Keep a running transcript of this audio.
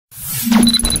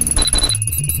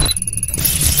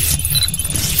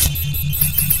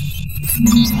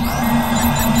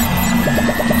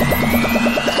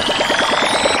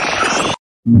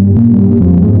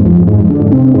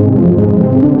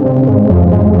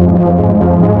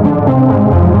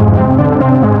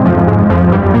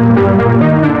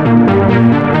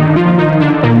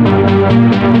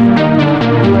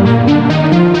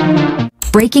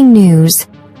Breaking news.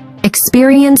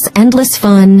 Experience endless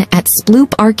fun at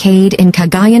Sploop Arcade in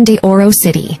Cagayan de Oro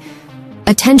City.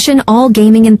 Attention all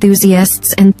gaming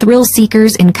enthusiasts and thrill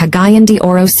seekers in Cagayan de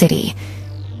Oro City.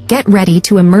 Get ready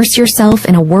to immerse yourself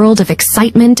in a world of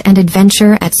excitement and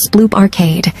adventure at Sploop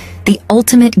Arcade, the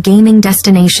ultimate gaming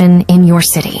destination in your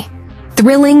city.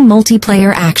 Thrilling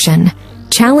multiplayer action.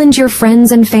 Challenge your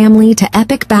friends and family to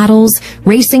epic battles,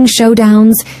 racing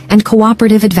showdowns, and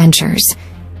cooperative adventures.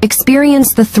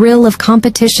 Experience the thrill of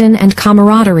competition and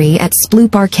camaraderie at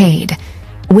Sploop Arcade.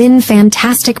 Win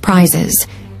fantastic prizes.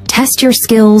 Test your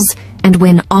skills and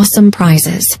win awesome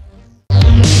prizes.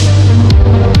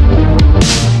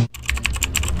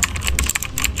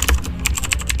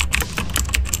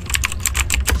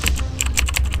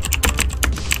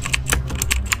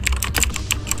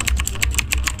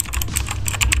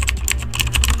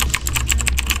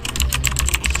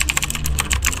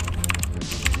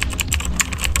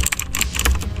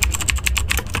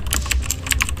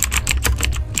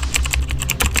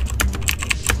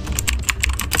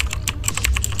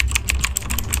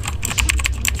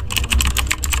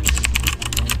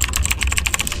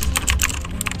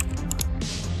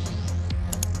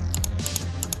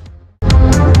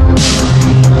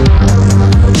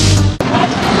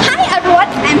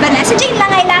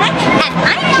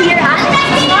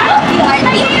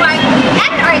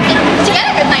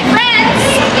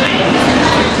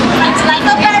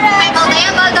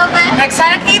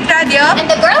 And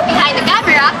the girl behind the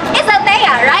camera is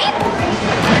Althea, right?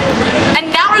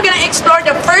 And now we're gonna explore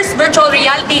the first virtual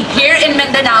reality here in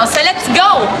Mindanao. So let's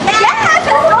go!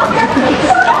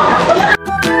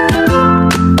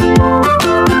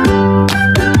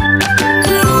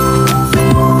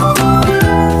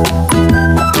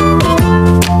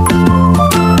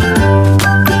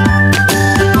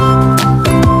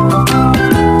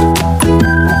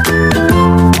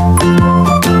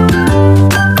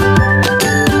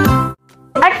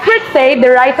 The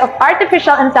rise of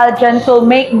artificial intelligence will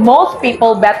make most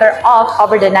people better off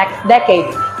over the next decade.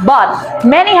 But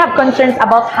many have concerns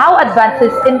about how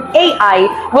advances in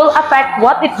AI will affect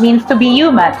what it means to be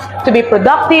human, to be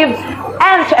productive,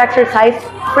 and to exercise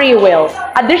free will.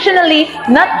 Additionally,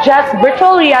 not just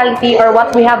virtual reality or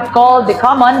what we have called the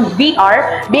common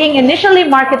VR being initially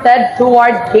marketed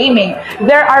toward gaming.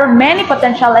 There are many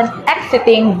potential and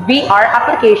exciting VR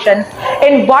applications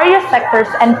in various sectors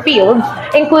and fields,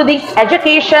 including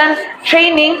education,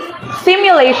 training,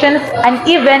 simulations, and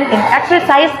even in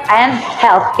exercise and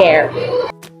healthcare.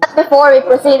 But before we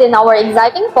proceed in our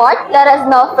exciting part, let us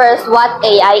know first what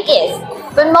AI is.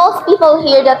 When most people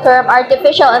hear the term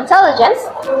artificial intelligence,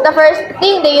 the first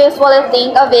thing they usually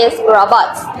think of is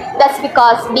robots. That's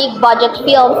because big-budget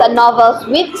films and novels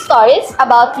with stories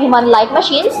about human-like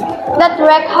machines that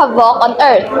wreak havoc on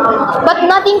Earth. But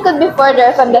nothing could be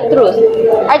further from the truth.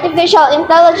 Artificial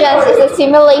intelligence is a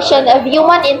simulation of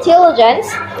human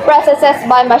intelligence processed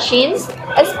by machines,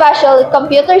 especially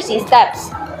computer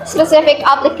systems. Specific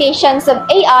applications of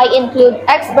AI include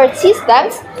expert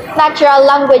systems, natural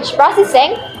language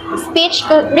processing, speech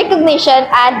recognition,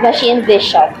 and machine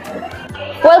vision.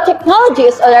 While technology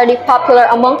is already popular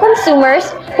among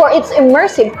consumers for its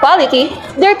immersive quality,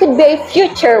 there could be a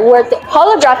future where the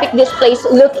holographic displays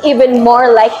look even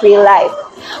more like real life.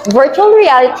 Virtual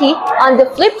reality, on the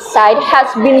flip side,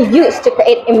 has been used to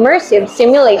create immersive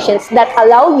simulations that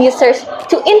allow users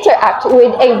to interact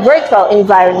with a virtual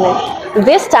environment.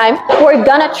 This time, we're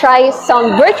gonna try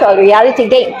some virtual reality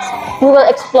games. We will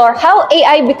explore how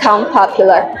AI become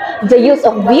popular, the use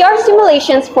of VR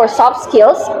simulations for soft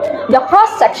skills, the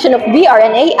cross-section of VR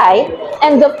and AI,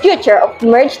 and the future of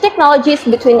merged technologies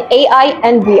between AI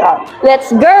and VR.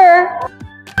 Let's go!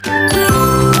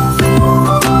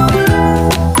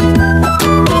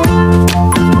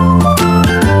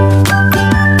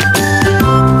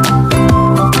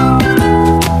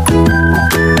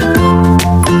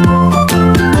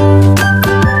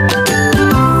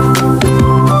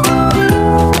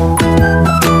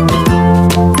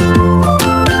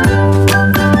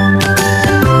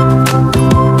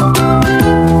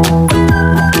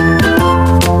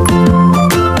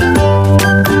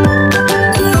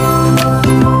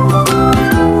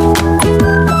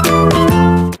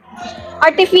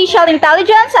 Artificial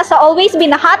intelligence has always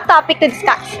been a hot topic to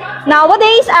discuss.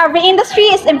 Nowadays, every industry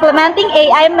is implementing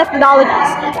AI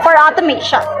methodologies for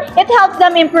automation. It helps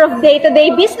them improve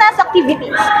day-to-day business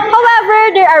activities.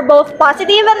 However, there are both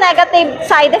positive and negative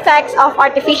side effects of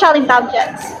artificial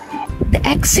intelligence. The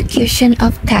The execution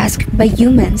of tasks by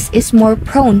humans is more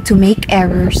prone to make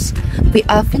errors. We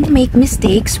often make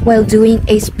mistakes while doing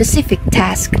a specific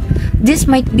task. This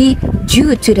might be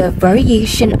due to the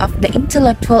variation of the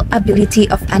intellectual ability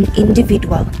of an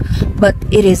individual, but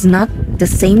it is not the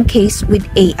same case with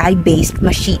AI-based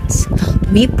machines.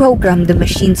 We program the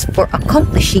machines for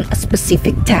accomplishing a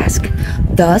specific task.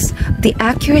 Thus, the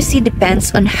accuracy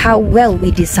depends on how well we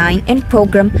design and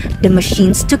program the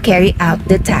machines to carry out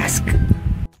the task.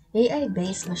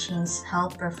 AI-based machines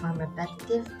help perform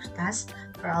repetitive tasks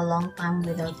for a long time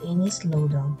without any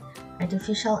slowdown.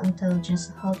 Artificial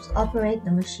intelligence helps operate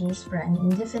the machines for an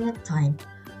indefinite time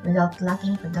without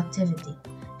lacking productivity.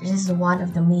 This is one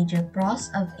of the major pros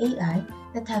of AI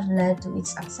that have led to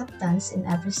its acceptance in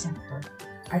every sector.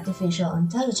 Artificial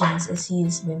intelligence is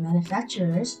used by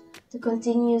manufacturers to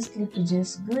continuously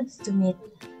produce goods to meet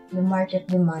the market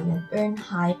demand and earn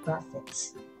high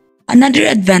profits. Another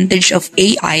advantage of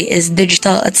AI is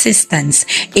digital assistance.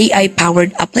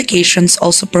 AI-powered applications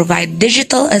also provide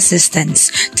digital assistance.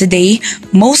 Today,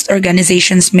 most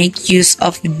organizations make use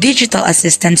of digital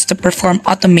assistants to perform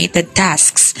automated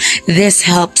tasks. This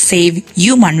helps save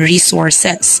human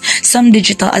resources. Some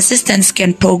digital assistants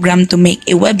can program to make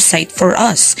a website for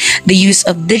us. The use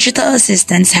of digital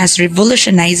assistants has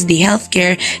revolutionized the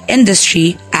healthcare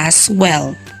industry as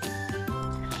well.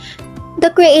 The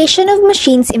creation of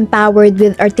machines empowered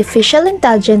with artificial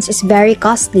intelligence is very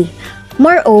costly.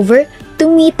 Moreover, to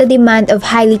meet the demand of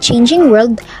highly changing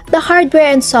world, the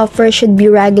hardware and software should be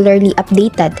regularly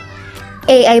updated.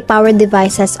 AI-powered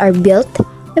devices are built,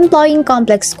 employing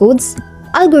complex codes,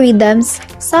 algorithms,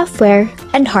 software,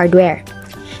 and hardware.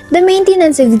 The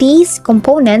maintenance of these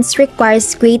components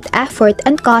requires great effort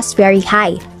and costs very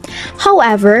high.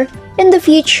 However, in the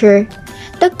future,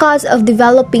 the cost of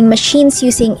developing machines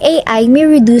using AI may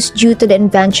reduce due to the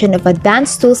invention of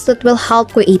advanced tools that will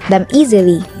help create them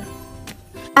easily.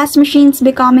 As machines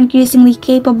become increasingly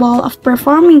capable of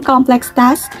performing complex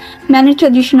tasks, many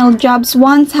traditional jobs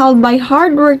once held by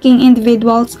hardworking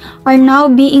individuals are now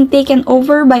being taken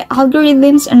over by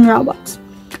algorithms and robots.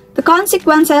 The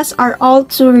consequences are all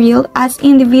too real, as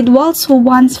individuals who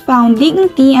once found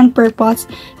dignity and purpose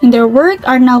in their work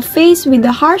are now faced with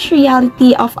the harsh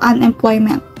reality of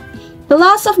unemployment. The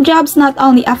loss of jobs not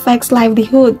only affects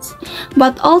livelihoods,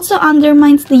 but also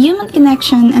undermines the human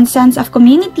connection and sense of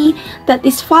community that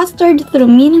is fostered through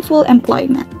meaningful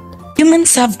employment.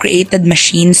 Humans have created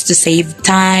machines to save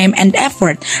time and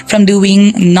effort from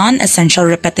doing non-essential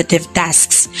repetitive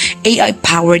tasks.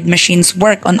 AI-powered machines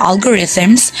work on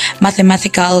algorithms,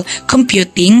 mathematical,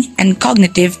 computing, and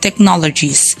cognitive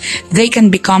technologies. They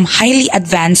can become highly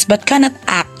advanced but cannot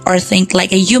act or think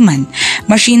like a human.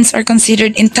 Machines are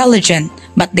considered intelligent,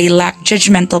 but they lack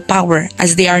judgmental power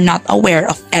as they are not aware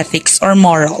of ethics or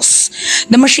morals.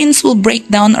 The machines will break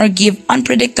down or give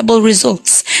unpredictable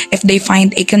results if they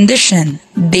find a condition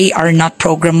they are not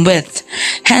programmed with.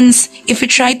 Hence, if we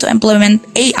try to implement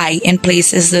AI in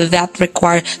places that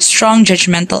require strong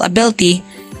judgmental ability,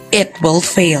 it will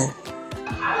fail.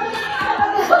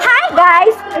 Hi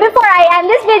guys! Before I end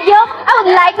this video, I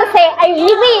would like to say I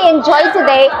really enjoyed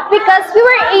today because we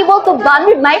were able to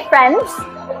bond with my friends.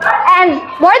 And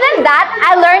more than that,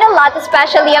 I learned a lot,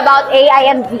 especially about AI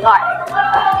and VR.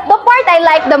 The part I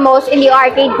liked the most in the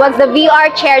arcade was the VR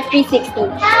Chair 360.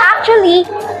 Actually,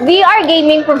 VR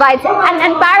gaming provides an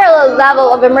unparalleled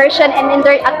level of immersion and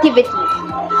interactivity,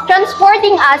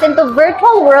 transporting us into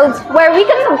virtual worlds where we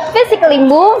can physically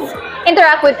move,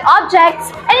 interact with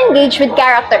objects, and engage with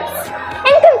characters.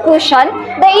 In conclusion,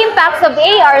 the impacts of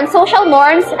AR on social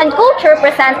norms and culture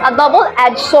present a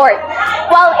double-edged sword.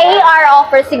 While AR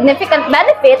offers significant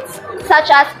benefits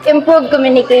such as improved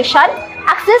communication,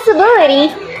 accessibility,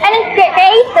 and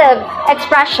creative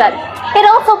expression, it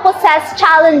also possesses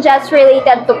challenges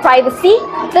related to privacy,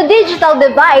 the digital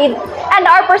divide, and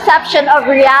our perception of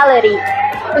reality.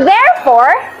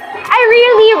 Therefore, I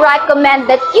really recommend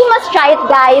that you must try it,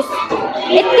 guys.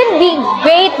 It can be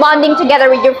great bonding together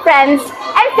with your friends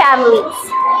and families.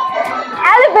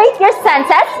 Elevate your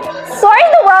senses, soar in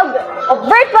the world of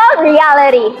virtual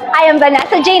reality. I am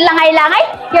Vanessa Jane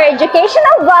Langay-Langay, your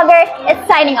educational vlogger, is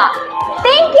signing off.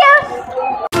 Thank you!